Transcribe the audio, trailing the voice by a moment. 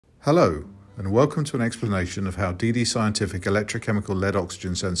Hello, and welcome to an explanation of how DD Scientific electrochemical lead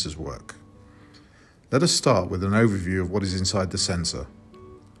oxygen sensors work. Let us start with an overview of what is inside the sensor.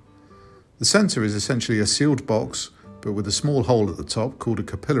 The sensor is essentially a sealed box, but with a small hole at the top called a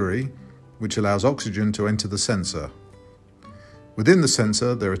capillary, which allows oxygen to enter the sensor. Within the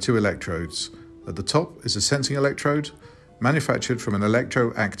sensor, there are two electrodes. At the top is a sensing electrode, manufactured from an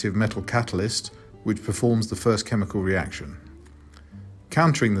electroactive metal catalyst, which performs the first chemical reaction.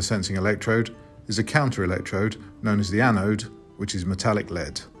 Countering the sensing electrode is a counter electrode known as the anode, which is metallic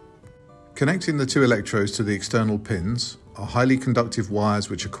lead. Connecting the two electrodes to the external pins are highly conductive wires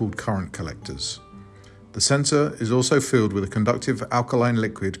which are called current collectors. The sensor is also filled with a conductive alkaline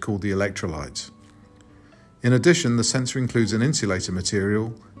liquid called the electrolyte. In addition, the sensor includes an insulator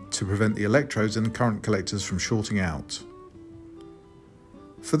material to prevent the electrodes and current collectors from shorting out.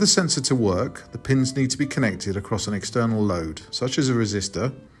 For the sensor to work, the pins need to be connected across an external load, such as a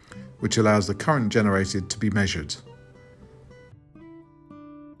resistor, which allows the current generated to be measured.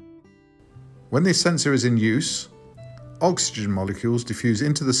 When the sensor is in use, oxygen molecules diffuse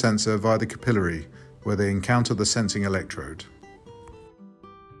into the sensor via the capillary, where they encounter the sensing electrode.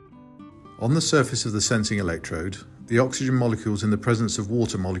 On the surface of the sensing electrode, the oxygen molecules in the presence of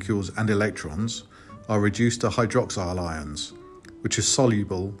water molecules and electrons are reduced to hydroxyl ions, which are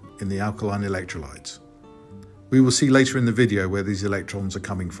soluble in the alkaline electrolyte. We will see later in the video where these electrons are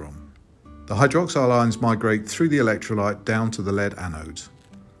coming from. The hydroxyl ions migrate through the electrolyte down to the lead anode.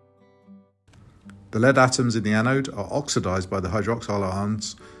 The lead atoms in the anode are oxidized by the hydroxyl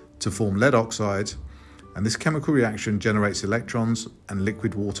ions to form lead oxide, and this chemical reaction generates electrons and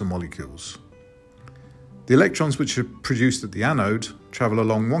liquid water molecules. The electrons which are produced at the anode travel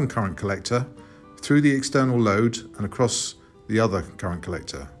along one current collector, through the external load and across the other current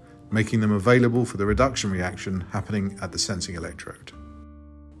collector, making them available for the reduction reaction happening at the sensing electrode.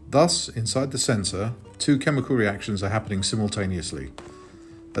 Thus, inside the sensor, two chemical reactions are happening simultaneously.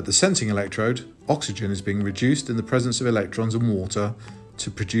 At the sensing electrode, oxygen is being reduced in the presence of electrons and water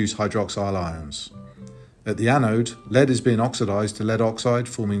to produce hydroxyl ions. At the anode, lead is being oxidized to lead oxide,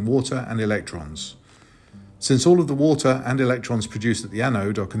 forming water and electrons. Since all of the water and electrons produced at the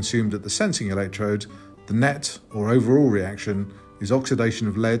anode are consumed at the sensing electrode, the net, or overall reaction, is oxidation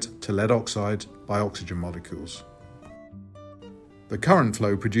of lead to lead oxide by oxygen molecules. The current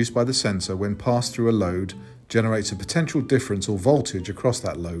flow produced by the sensor when passed through a load generates a potential difference or voltage across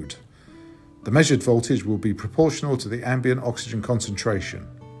that load. The measured voltage will be proportional to the ambient oxygen concentration.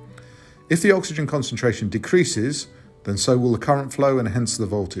 If the oxygen concentration decreases, then so will the current flow and hence the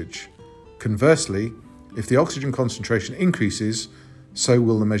voltage. Conversely, if the oxygen concentration increases, so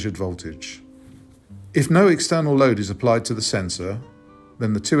will the measured voltage. If no external load is applied to the sensor,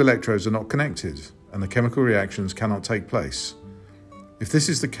 then the two electrodes are not connected and the chemical reactions cannot take place. If this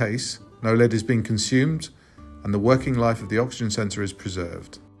is the case, no lead is being consumed and the working life of the oxygen sensor is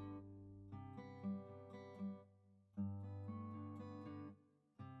preserved.